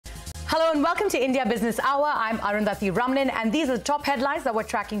Hello and welcome to India Business Hour. I'm Arundhati Ramanan and these are the top headlines that we're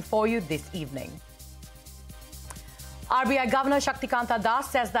tracking for you this evening. RBI Governor Shaktikanta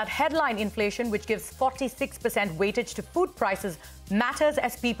Das says that headline inflation, which gives 46% weightage to food prices, matters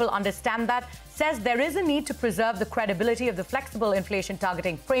as people understand that, says there is a need to preserve the credibility of the flexible inflation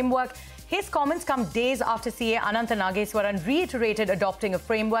targeting framework. His comments come days after CA Anantha Nageswaran reiterated adopting a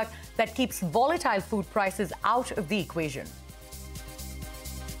framework that keeps volatile food prices out of the equation.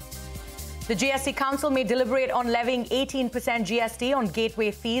 The GST Council may deliberate on levying 18% GST on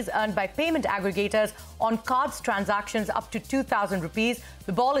gateway fees earned by payment aggregators on cards transactions up to 2,000 rupees.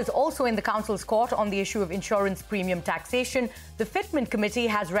 The ball is also in the Council's court on the issue of insurance premium taxation. The Fitment Committee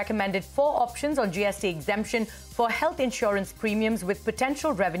has recommended 4 options on GST exemption for health insurance premiums with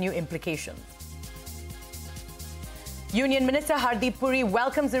potential revenue implications. Union Minister Hardeep Puri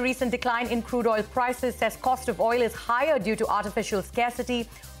welcomes the recent decline in crude oil prices, says cost of oil is higher due to artificial scarcity.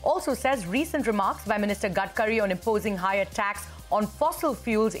 Also says recent remarks by Minister Gadkari on imposing higher tax on fossil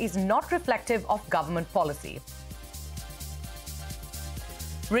fuels is not reflective of government policy.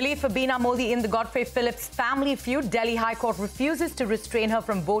 Relief for Beena Modi in the Godfrey Phillips family feud. Delhi High Court refuses to restrain her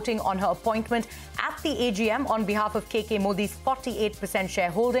from voting on her appointment at the AGM on behalf of KK Modi's 48%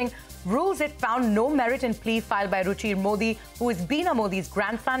 shareholding. Rules it found no merit in plea filed by Ruchir Modi, who is Beena Modi's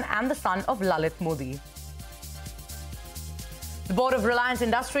grandson and the son of Lalit Modi. The Board of Reliance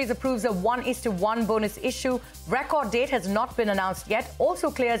Industries approves a 1:1 bonus issue. Record date has not been announced yet. Also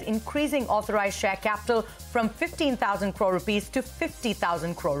clears increasing authorized share capital from 15,000 crore rupees to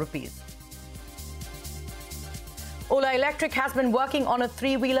 50,000 crore rupees. Ola Electric has been working on a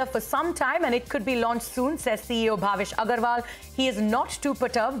 3-wheeler for some time and it could be launched soon, says CEO Bhavish Agarwal. He is not too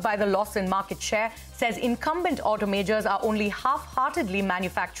perturbed by the loss in market share, says incumbent auto majors are only half-heartedly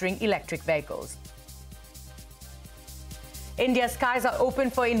manufacturing electric vehicles. India's skies are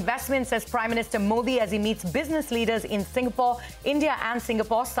open for investment, says Prime Minister Modi as he meets business leaders in Singapore. India and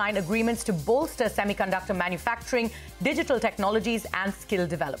Singapore sign agreements to bolster semiconductor manufacturing, digital technologies and skill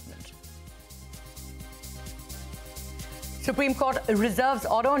development. Supreme Court reserves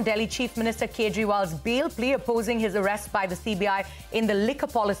order on Delhi Chief Minister Kejriwal's bail plea opposing his arrest by the CBI in the liquor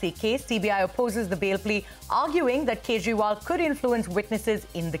policy case. CBI opposes the bail plea, arguing that Kejriwal could influence witnesses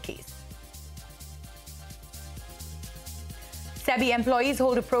in the case. SEBI employees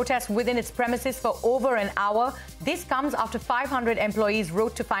hold a protest within its premises for over an hour. This comes after 500 employees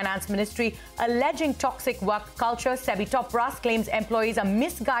wrote to Finance Ministry alleging toxic work culture. SEBI top brass claims employees are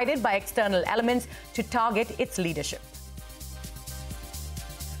misguided by external elements to target its leadership.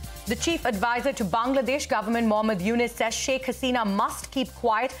 The chief advisor to Bangladesh government, Mohammad Yunus, says Sheikh Hasina must keep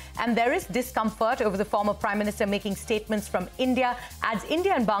quiet and there is discomfort over the former prime minister making statements from India. Adds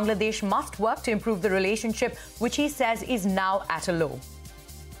India and Bangladesh must work to improve the relationship, which he says is now at a low.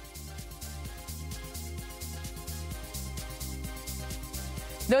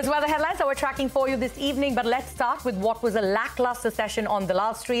 Those were the headlines that we're tracking for you this evening, but let's start with what was a lackluster session on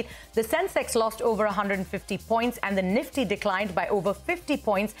Dalal Street. The Sensex lost over 150 points and the Nifty declined by over 50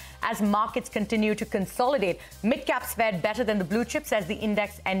 points as markets continue to consolidate. Mid-caps fared better than the blue chips as the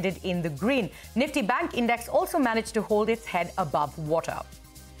index ended in the green. Nifty Bank Index also managed to hold its head above water.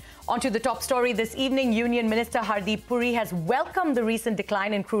 On to the top story this evening. Union Minister Hardeep Puri has welcomed the recent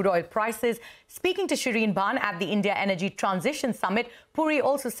decline in crude oil prices. Speaking to Shireen Bhan at the India Energy Transition Summit, Puri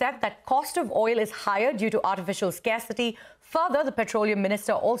also said that cost of oil is higher due to artificial scarcity. Further, the Petroleum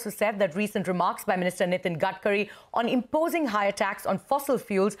Minister also said that recent remarks by Minister Nitin Gadkari on imposing higher tax on fossil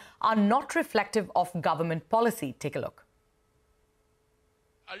fuels are not reflective of government policy. Take a look.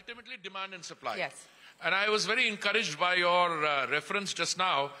 Ultimately, demand and supply. Yes. And I was very encouraged by your reference just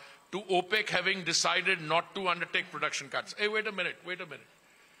now to OPEC having decided not to undertake production cuts. Hey, wait a minute.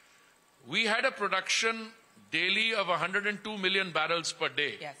 We had a production daily of 102 million barrels per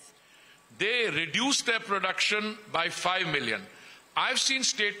day. Yes. They reduced their production by 5 million. I've seen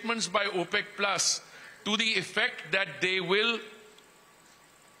statements by OPEC Plus to the effect that they will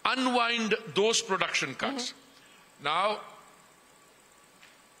unwind those production cuts. Now,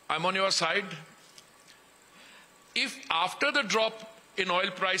 I'm on your side. If after the drop in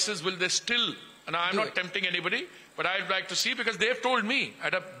oil prices, will they still, and I'm not tempting anybody, but I'd like to see, because they've told me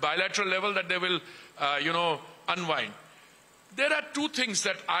at a bilateral level that they will, unwind. There are 2 things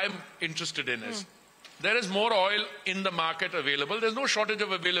that I'm interested in. There is more oil in the market available. There's no shortage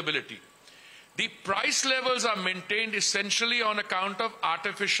of availability. The price levels are maintained essentially on account of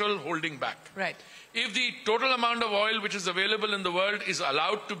artificial holding back. Right. If the total amount of oil which is available in the world is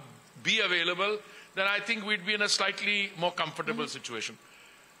allowed to be available, then I think we'd be in a slightly more comfortable situation.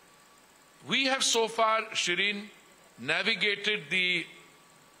 We have so far, Shireen, navigated the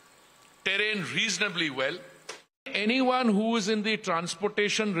terrain reasonably well. Anyone who is in the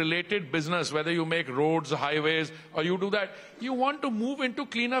transportation related business, whether you make roads, highways, or you do that, you want to move into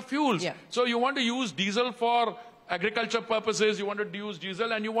cleaner fuels. Yeah. So you want to use diesel for agriculture purposes, you want to use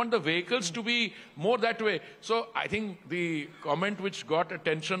diesel, and you want the vehicles to be more that way. So I think the comment which got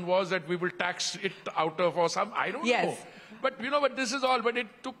attention was that we will tax it out of or some, I don't know. But you know, but this is all, but it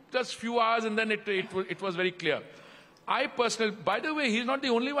took just few hours and then it was very clear. I personally, by the way, he's not the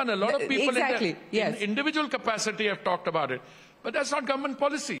only one. A lot of people in individual capacity have talked about it. But that's not government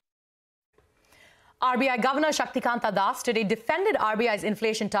policy. RBI Governor Shaktikanta Das today defended RBI's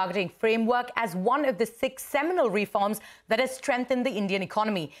inflation targeting framework as one of the 6 seminal reforms that has strengthened the Indian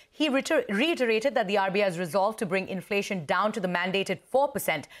economy. He reiterated that the RBI's resolve to bring inflation down to the mandated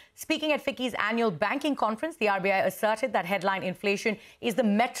 4%. Speaking at FICCI's annual banking conference, the RBI asserted that headline inflation is the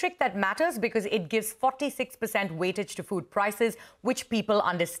metric that matters because it gives 46% weightage to food prices, which people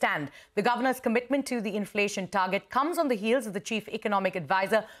understand. The governor's commitment to the inflation target comes on the heels of the chief economic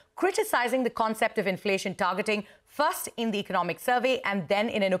advisor criticizing the concept of inflation targeting, first in the economic survey and then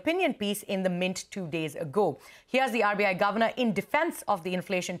in an opinion piece in the Mint 2 days ago. Here's the RBI governor in defense of the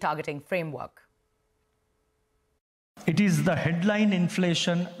inflation targeting framework. It is the headline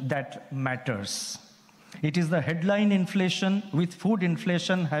inflation that matters. It is the headline inflation, with food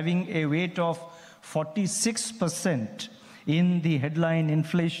inflation having a weight of 46% in the headline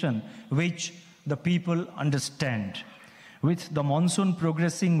inflation, which the people understand. With the monsoon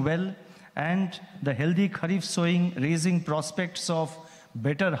progressing well and the healthy Kharif sowing raising prospects of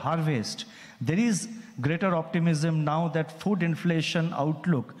better harvest, there is greater optimism now that food inflation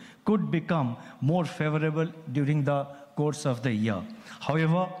outlook could become more favorable during the course of the year.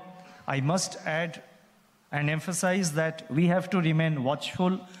 However, I must add and emphasize that we have to remain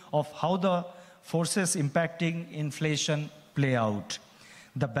watchful of how the forces impacting inflation play out.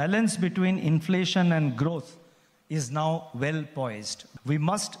 The balance between inflation and growth is now well poised. We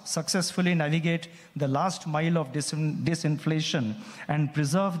must successfully navigate the last mile of disinflation and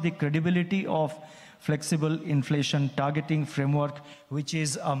preserve the credibility of flexible inflation targeting framework, which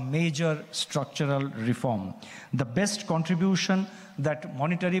is a major structural reform. The best contribution that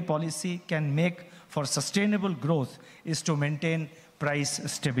monetary policy can make for sustainable growth is to maintain price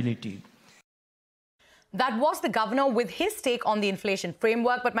stability. That was the governor with his take on the inflation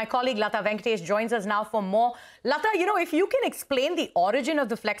framework. But my colleague Lata Venkatesh joins us now for more. Lata, if you can explain the origin of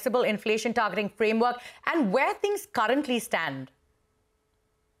the flexible inflation targeting framework and where things currently stand.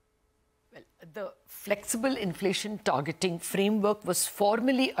 Well, the flexible inflation targeting framework was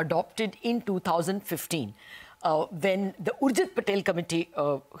formally adopted in 2015 when the Urjit Patel committee,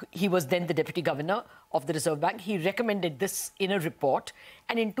 he was then the deputy governor of the Reserve Bank, he recommended this in a report.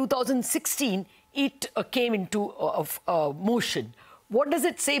 And in 2016, it came into motion. What does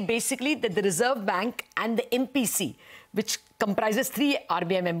it say? Basically, that the Reserve Bank and the MPC, which comprises 3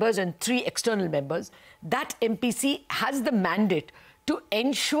 RBI members and 3 external members, that MPC has the mandate to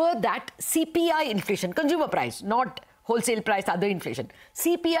ensure that CPI inflation, consumer price, not wholesale price, other inflation,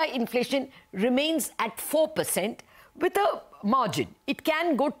 CPI inflation remains at 4% with a margin. It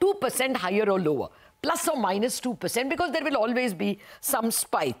can go 2% higher or lower, plus or minus 2%, because there will always be some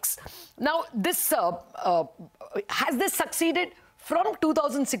spikes. Now, this has this succeeded? From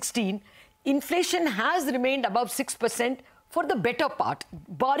 2016, inflation has remained above 6% for the better part,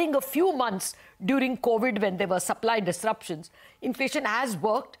 barring a few months during COVID when there were supply disruptions. Inflation has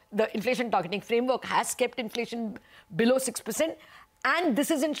worked. The inflation targeting framework has kept inflation below 6%. And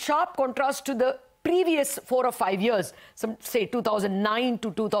this is in sharp contrast to the previous 4 or 5 years, some say 2009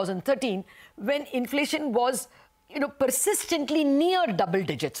 to 2013, when inflation was, persistently near double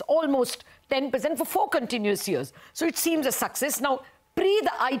digits, almost 10% for 4 continuous years. So it seems a success. Now, pre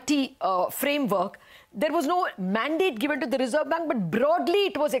the IT framework, there was no mandate given to the Reserve Bank, but broadly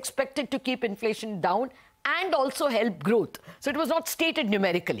it was expected to keep inflation down and also help growth. So it was not stated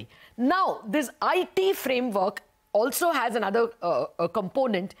numerically. Now, this IT framework also has another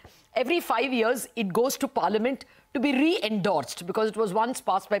component. Every 5 years, it goes to Parliament to be re-endorsed because it was once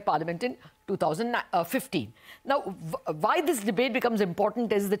passed by Parliament in 2015. Now, why this debate becomes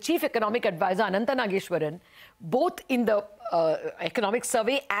important is the Chief Economic Advisor, Ananta Nageshwaran, both in the economic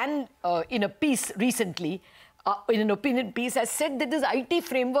survey and in a piece recently, in an opinion piece, has said that this IT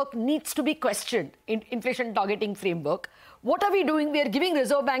framework needs to be questioned, inflation targeting framework. What are we doing? We are giving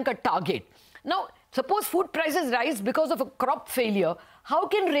Reserve Bank a target. Now, suppose food prices rise because of a crop failure. How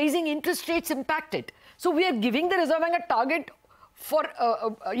can raising interest rates impact it? So we are giving the Reserve Bank a target for,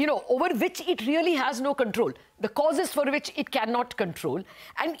 over which it really has no control, the causes for which it cannot control.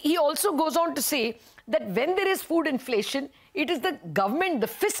 And he also goes on to say that when there is food inflation, It is the government, the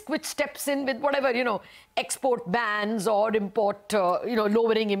fisc, which steps in with whatever, export bans or import,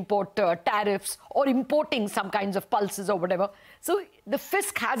 lowering import tariffs or importing some kinds of pulses or whatever. So the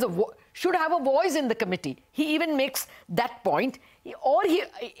fisc should have a voice in the committee. He even makes that point.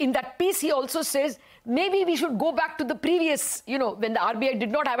 In that piece, he also says, maybe we should go back to the previous, when the RBI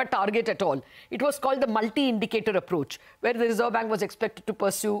did not have a target at all. It was called the multi-indicator approach, where the Reserve Bank was expected to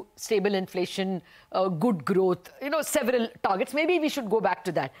pursue stable inflation, good growth, several targets. Maybe we should go back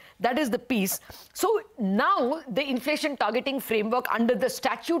to that. That is the piece. So now the inflation targeting framework under the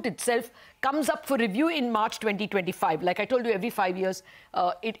statute itself comes up for review in March 2025. Like I told you, every 5 years,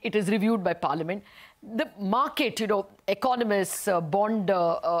 it is reviewed by Parliament. The market, economists, bond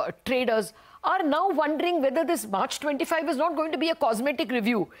traders are now wondering whether this March 25 is not going to be a cosmetic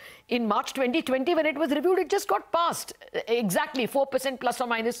review. In March 2020, when it was reviewed, it just got passed. Exactly 4% plus or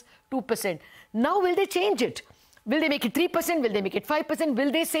minus 2%. Now, will they change it? Will they make it 3%? Will they make it 5%?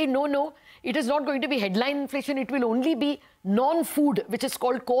 Will they say, no, it is not going to be headline inflation. It will only be non-food, which is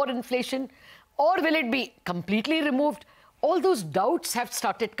called core inflation. Or will it be completely removed? All those doubts have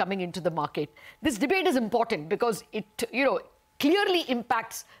started coming into the market. This debate is important because it, clearly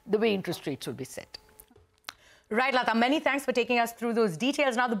impacts the way interest rates will be set. Right, Lata. Many thanks for taking us through those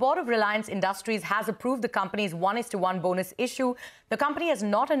details. Now, the board of Reliance Industries has approved the company's 1:1 bonus issue. The company has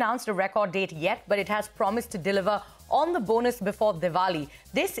not announced a record date yet, but it has promised to deliver on the bonus before Diwali.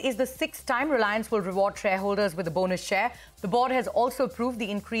 This is the 6th time Reliance will reward shareholders with a bonus share. The board has also approved the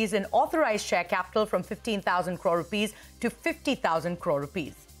increase in authorized share capital from 15,000 crore rupees to 50,000 crore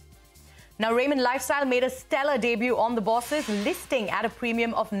rupees. Now, Raymond Lifestyle made a stellar debut on the bourses, listing at a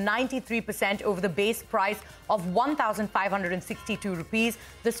premium of 93% over the base price of 1,562 rupees.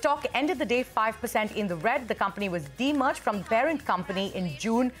 The stock ended the day 5% in the red. The company was demerged from the parent company in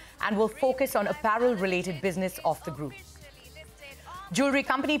June and will focus on apparel-related business of the group. Jewelry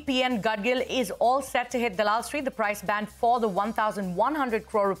company P.N. Gadgil is all set to hit Dalal Street. The price band for the 1,100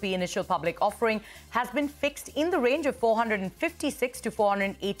 crore rupee initial public offering has been fixed in the range of 456 to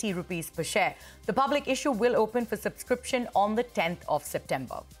 480 rupees per share. The public issue will open for subscription on the 10th of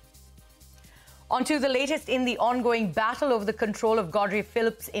September. On to the latest in the ongoing battle over the control of Godrej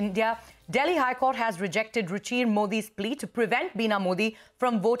Phillips India. Delhi High Court has rejected Ruchir Modi's plea to prevent Beena Modi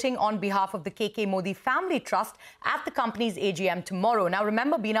from voting on behalf of the KK Modi Family Trust at the company's AGM tomorrow. Now,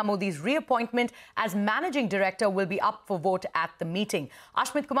 remember, Beena Modi's reappointment as managing director will be up for vote at the meeting.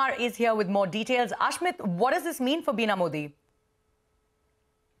 Ashmit Kumar is here with more details. Ashmit, what does this mean for Beena Modi?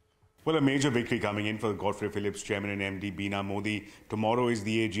 Well, a major victory coming in for Godrej Phillips chairman and MD Beena Modi. Tomorrow is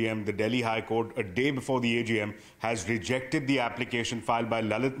the AGM. The Delhi High Court, a day before the AGM, has rejected the application filed by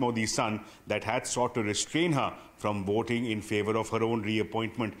Lalit Modi's son that had sought to restrain her from voting in favor of her own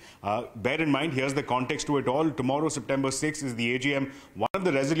reappointment. Bear in mind, here's the context to it all. Tomorrow, September 6th, is the AGM. One of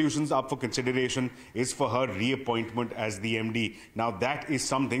the resolutions up for consideration is for her reappointment as the MD. Now, that is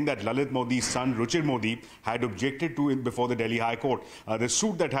something that Lalit Modi's son, Ruchir Modi, had objected to before the Delhi High Court. The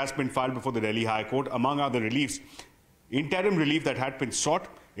suit that has been filed before the Delhi High Court, among other reliefs, interim relief that had been sought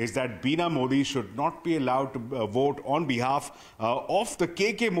is that Beena Modi should not be allowed to vote on behalf of the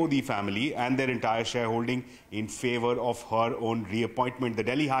KK Modi family and their entire shareholding in favor of her own reappointment. The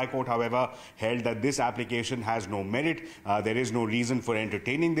Delhi High Court, however, held that this application has no merit. There is no reason for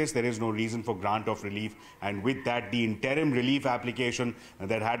entertaining this. There is no reason for grant of relief. And with that, the interim relief application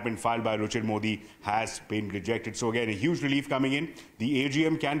that had been filed by Ruchir Modi has been rejected. So again, a huge relief coming in. The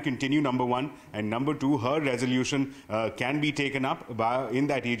AGM can continue, number one. And number two, her resolution can be taken up in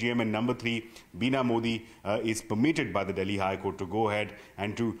that AGM. And number three, Beena Modi is permitted by the Delhi High Court to go ahead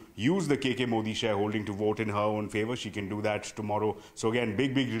and to use the KK Modi shareholding to vote in her own favor. She can do that tomorrow. So again,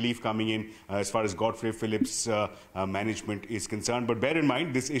 big relief coming in as far as Godrej Phillips management is concerned. But bear in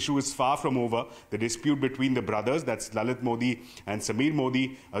mind, this issue is far from over. The dispute between the brothers, that's Lalit Modi and Sameer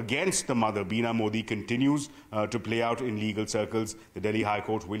Modi, against the mother, Beena Modi, continues to play out in legal circles. The Delhi High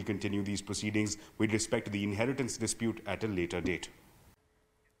Court will continue these proceedings with respect to the inheritance dispute at a later date.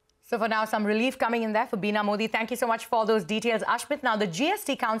 So for now, some relief coming in there for Beena Modi. Thank you so much for those details, Ashmit. Now, the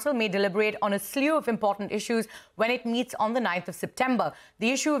GST Council may deliberate on a slew of important issues when it meets on the 9th of September.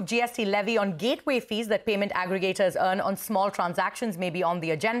 The issue of GST levy on gateway fees that payment aggregators earn on small transactions may be on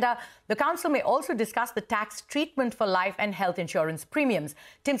the agenda. The Council may also discuss the tax treatment for life and health insurance premiums.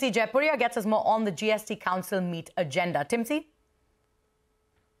 Timsi Jaipuria gets us more on the GST Council meet agenda. Timsi?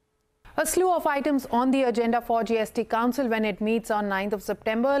 A slew of items on the agenda for GST Council when it meets on 9th of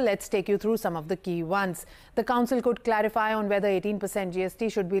September. Let's take you through some of the key ones. The Council could clarify on whether 18%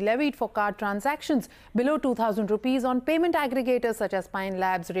 GST should be levied for card transactions below 2,000 rupees on payment aggregators such as Pine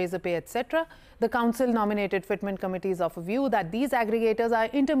Labs, Razorpay, etc. The Council nominated fitment committees of a view that these aggregators are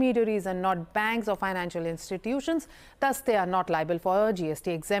intermediaries and not banks or financial institutions. Thus, they are not liable for a GST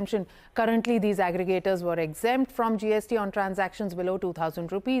exemption. Currently, these aggregators were exempt from GST on transactions below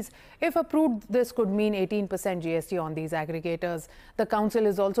 2,000 rupees. If approved, this could mean 18% GST on these aggregators. The Council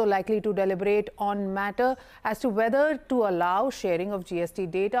is also likely to deliberate on matter as to whether to allow sharing of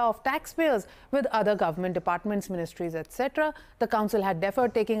GST data of taxpayers with other government departments, ministries, etc. The Council had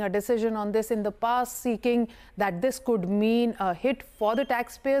deferred taking a decision on this in the past, seeking that this could mean a hit for the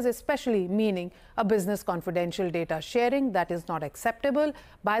taxpayers, especially meaning a business confidential data sharing that is not acceptable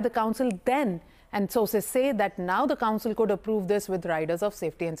by the Council then. And sources say that now the Council could approve this with riders of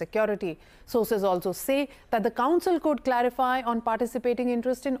safety and security. Sources also say that the Council could clarify on participating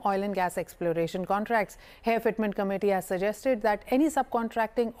interest in oil and gas exploration contracts. Here, Fitment Committee has suggested that any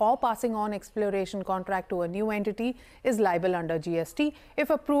subcontracting or passing on exploration contract to a new entity is liable under GST. If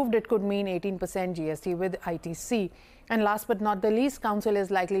approved, it could mean 18% GST with ITC. And last but not the least, Council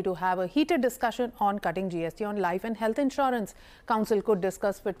is likely to have a heated discussion on cutting GST on life and health insurance. Council could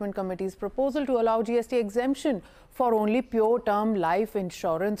discuss Fitment Committee's proposal to allow GST exemption for only pure term life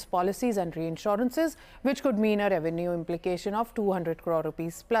insurance policies and reinsurances, which could mean a revenue implication of 200 crore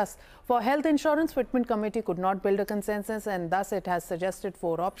rupees plus. For health insurance, Fitment Committee could not build a consensus, and thus it has suggested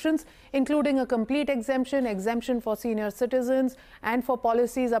 4 options, including a complete exemption for senior citizens and for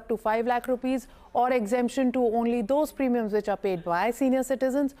policies up to 5 lakh rupees, or exemption to only those premiums which are paid by senior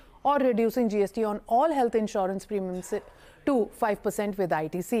citizens, or reducing GST on all health insurance premiums to 5% with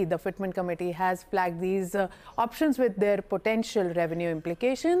ITC. The Fitment Committee has flagged these options with their potential revenue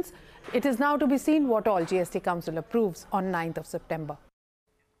implications. It is now to be seen what all GST Council approves on 9th of September.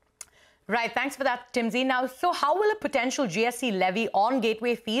 Right, thanks for that, Timsy. Now, so how will a potential GST levy on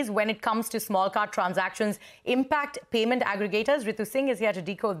gateway fees when it comes to small card transactions impact payment aggregators? Ritu Singh is here to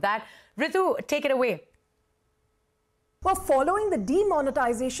decode that. Ritu, take it away. Well, following the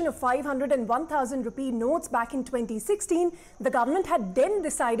demonetization of 500 and 1,000 rupee notes back in 2016, the government had then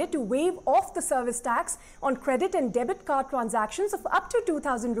decided to waive off the service tax on credit and debit card transactions of up to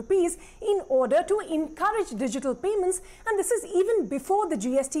 2,000 rupees in order to encourage digital payments. And this is even before the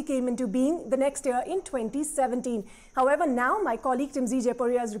GST came into being the next year in 2017. However, now my colleague Timsy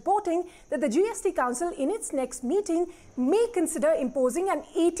Jeporia is reporting that the GST Council in its next meeting may consider imposing an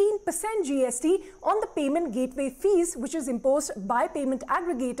 18% GST on the payment gateway fees, which is imposed by payment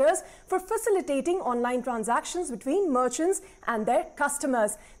aggregators for facilitating online transactions between merchants and their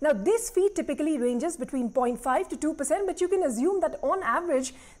customers. Now, this fee typically ranges between 0.5 to 2%, but you can assume that on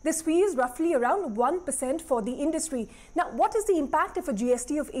average, this fee is roughly around 1% for the industry. Now, what is the impact if a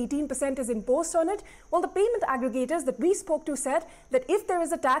GST of 18% is imposed on it? Well, the payment aggregators that we spoke to said that if there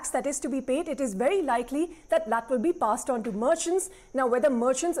is a tax that is to be paid, it is very likely that that will be passed on to merchants. Now, whether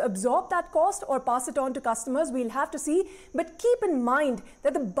merchants absorb that cost or pass it on to customers, we'll have to see. But keep in mind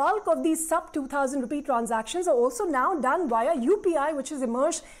that the bulk of these sub 2,000 rupee transactions are also now done via UPI, which has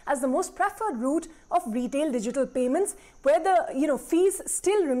emerged as the most preferred route of retail digital payments, where the fees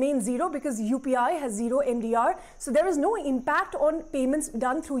still remain zero because UPI has zero MDR. So there is no impact on payments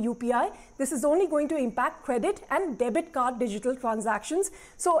done through UPI. This is only going to impact credit and debit card digital transactions.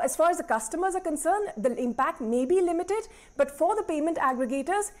 So as far as the customers are concerned, the impact may be limited, but for the payment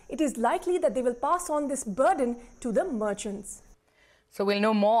aggregators, it is likely that they will pass on this burden to the merchants. So we'll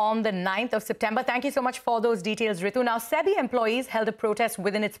know more on the 9th of September. Thank you so much for those details, Ritu. Now, SEBI employees held a protest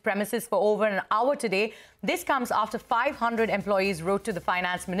within its premises for over an hour today. This comes after 500 employees wrote to the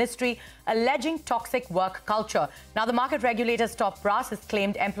Finance Ministry alleging toxic work culture. Now, the market regulator's top brass has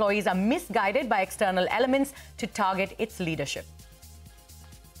claimed employees are misguided by external elements to target its leadership.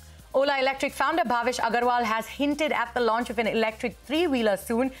 Ola Electric founder Bhavish Agarwal has hinted at the launch of an electric three-wheeler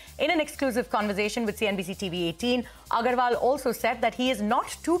soon in an exclusive conversation with CNBC TV 18. Agarwal also said that he is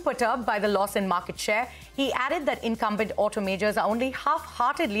not too perturbed by the loss in market share. He added that incumbent auto majors are only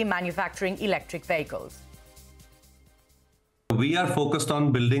half-heartedly manufacturing electric vehicles. We are focused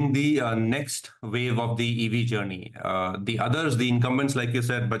on building the next wave of the EV journey. The others, the incumbents, like you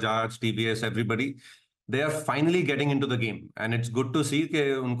said, Bajaj, TVS, everybody, they are finally getting into the game, and it's good to see कि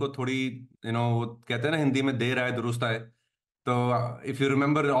उनको थोड़ी कहते हैं ना हिंदी में देर आए दुरुस्त आए. So if you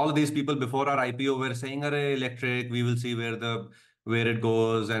remember, all these people before our IPO were saying, "Arey, electric, we will see where it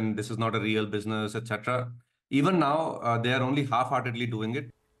goes, and this is not a real business, etc." Even now, they are only half-heartedly doing it.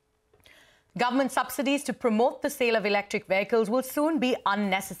 Government subsidies to promote the sale of electric vehicles will soon be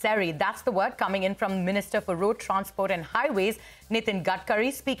unnecessary. That's the word coming in from Minister for Road Transport and Highways, Nitin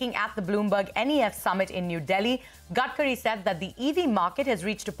Gadkari, speaking at the Bloomberg NEF Summit in New Delhi. Gadkari said that the EV market has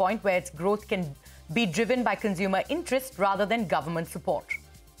reached a point where its growth can be driven by consumer interest rather than government support.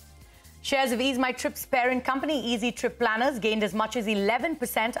 Shares of Ease My Trip's parent company, Easy Trip Planners, gained as much as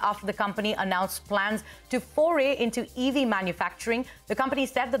 11% after the company announced plans to foray into EV manufacturing. The company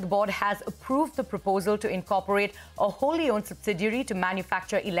said that the board has approved the proposal to incorporate a wholly owned subsidiary to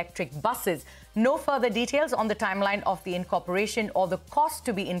manufacture electric buses. No further details on the timeline of the incorporation or the cost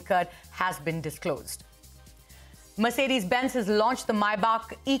to be incurred has been disclosed. Mercedes-Benz has launched the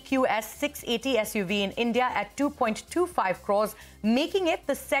Maybach EQS 680 SUV in India at 2.25 crores, making it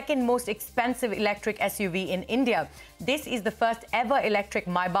the second most expensive electric SUV in India. This is the first ever electric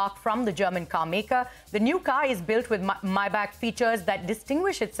Maybach from the German car maker. The new car is built with Maybach features that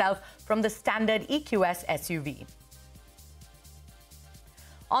distinguish itself from the standard EQS SUV.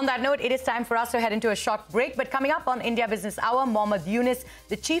 On that note, it is time for us to head into a short break. But coming up on India Business Hour, Mohammad Yunus,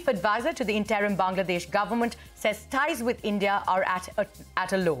 the chief advisor to the interim Bangladesh government, says ties with India are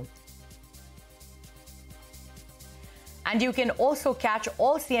at a low. And you can also catch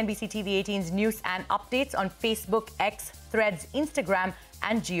all CNBC TV 18's news and updates on Facebook, X, Threads, Instagram,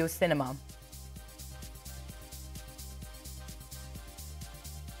 and JioCinema.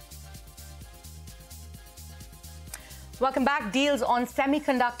 Welcome back. Deals on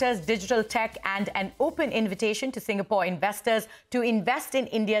semiconductors, digital tech, and an open invitation to Singapore investors to invest in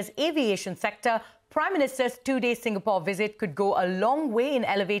India's aviation sector. Prime Minister's two-day Singapore visit could go a long way in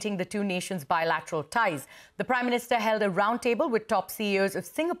elevating the two nations' bilateral ties. The Prime Minister held a roundtable with top CEOs of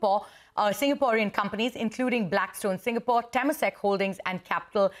Singaporean companies, including Blackstone Singapore, Temasek Holdings, and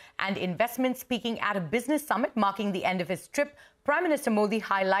Capital and Investment. Speaking at a business summit marking the end of his trip, Prime Minister Modi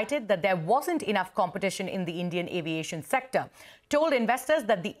highlighted that there wasn't enough competition in the Indian aviation sector, told investors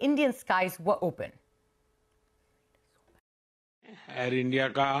that the Indian skies were open. Air India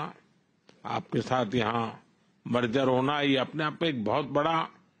का आपके साथ यहाँ merger होना ये अपने आप में एक बहुत बड़ा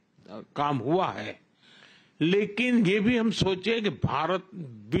काम हुआ है, लेकिन ये भी हम सोचे कि Bharat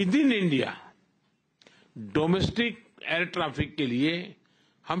with in India domestic air traffic के लिए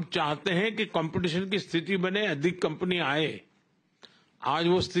हम चाहते हैं कि कंपटीशन की स्थिति बने, अधिक कंपनी आए। आज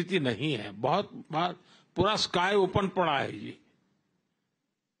वो स्थिति नहीं है, बहुत पूरा स्काई ओपन पड़ा है जी।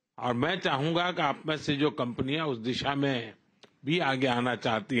 और मैं चाहूंगा कि आप में से जो कंपनियां उस दिशा में भी आगे आना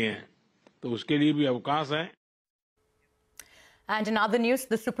चाहती हैं, तो उसके लिए भी अवकाश है। And in other news,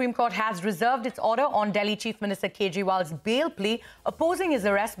 the Supreme Court has reserved its order on Delhi Chief Minister Kejriwal's bail plea, opposing his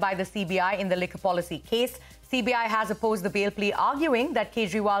arrest by the CBI in the liquor policy case. CBI has opposed the bail plea, arguing that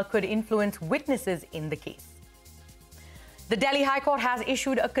Kejriwal could influence witnesses in the case. The Delhi High Court has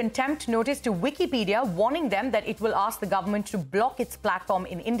issued a contempt notice to Wikipedia, warning them that it will ask the government to block its platform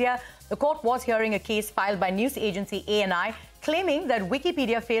in India. The court was hearing a case filed by news agency ANI, claiming that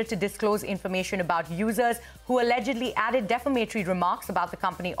Wikipedia failed to disclose information about users who allegedly added defamatory remarks about the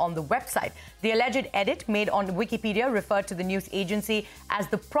company on the website. The alleged edit made on Wikipedia referred to the news agency as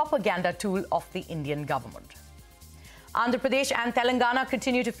the propaganda tool of the Indian government. Andhra Pradesh and Telangana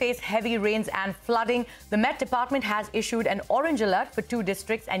continue to face heavy rains and flooding. The Met Department has issued an orange alert for 2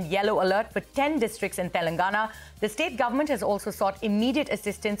 districts and yellow alert for 10 districts in Telangana. The state government has also sought immediate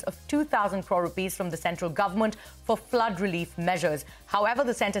assistance of 2,000 crore rupees from the central government for flood relief measures. However,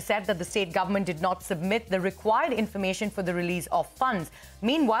 the centre said that the state government did not submit the required information for the release of funds.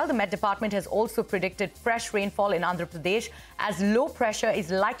 Meanwhile, the Met Department has also predicted fresh rainfall in Andhra Pradesh as low pressure is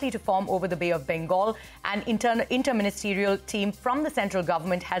likely to form over the Bay of Bengal. An interministerial team from the central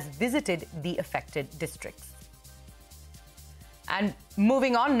government has visited the affected districts. And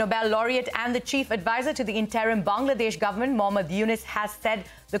moving on, Nobel laureate and the chief advisor to the interim Bangladesh government, Mohammad Yunus, has said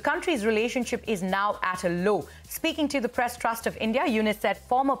the country's relationship is now at a low. Speaking to the Press Trust of India, Yunus said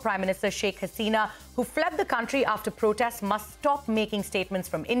former Prime Minister Sheikh Hasina, who fled the country after protests, must stop making statements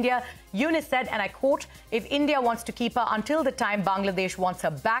from India. Yunus said, and I quote, "If India wants to keep her until the time Bangladesh wants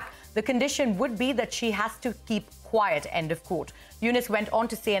her back, the condition would be that she has to keep quiet," end of quote. Yunus went on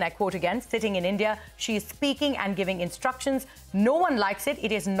to say, and I quote again, "Sitting in India, she is speaking and giving instructions. No one likes it.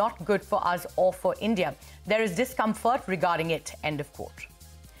 It is not good for us or for India. There is discomfort regarding it," end of quote.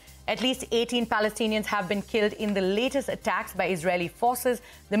 At least 18 Palestinians have been killed in the latest attacks by Israeli forces.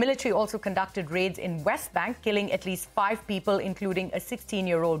 The military also conducted raids in West Bank, killing at least 5 people, including a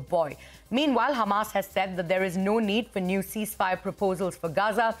 16-year-old boy. Meanwhile, Hamas has said that there is no need for new ceasefire proposals for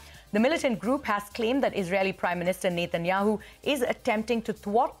Gaza. The militant group has claimed that Israeli Prime Minister Netanyahu is attempting to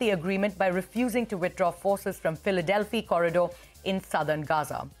thwart the agreement by refusing to withdraw forces from Philadelphia corridor in southern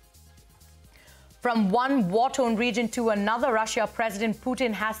Gaza. From one war-torn region to another, Russia President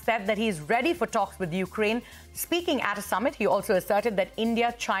Putin has said that he is ready for talks with Ukraine. Speaking at a summit, he also asserted that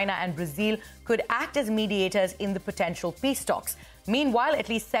India, China and Brazil could act as mediators in the potential peace talks. Meanwhile, at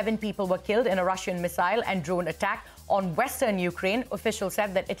least 7 people were killed in a Russian missile and drone attack on western Ukraine. Officials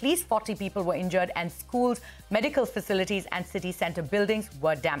said that at least 40 people were injured and schools, medical facilities and city center buildings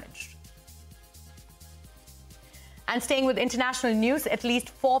were damaged. And staying with international news, at least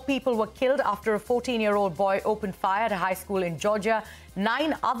 4 people were killed after a 14-year-old boy opened fire at a high school in Georgia.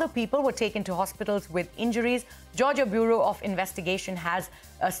 9 other people were taken to hospitals with injuries. Georgia Bureau of Investigation has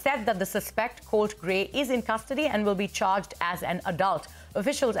said that the suspect, Colt Gray, is in custody and will be charged as an adult.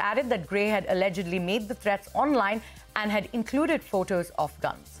 Officials added that Gray had allegedly made the threats online and had included photos of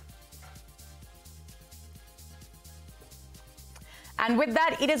guns. And with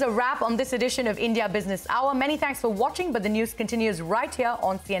that, it is a wrap on this edition of India Business Hour. Many thanks for watching, but the news continues right here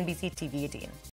on CNBC TV 18.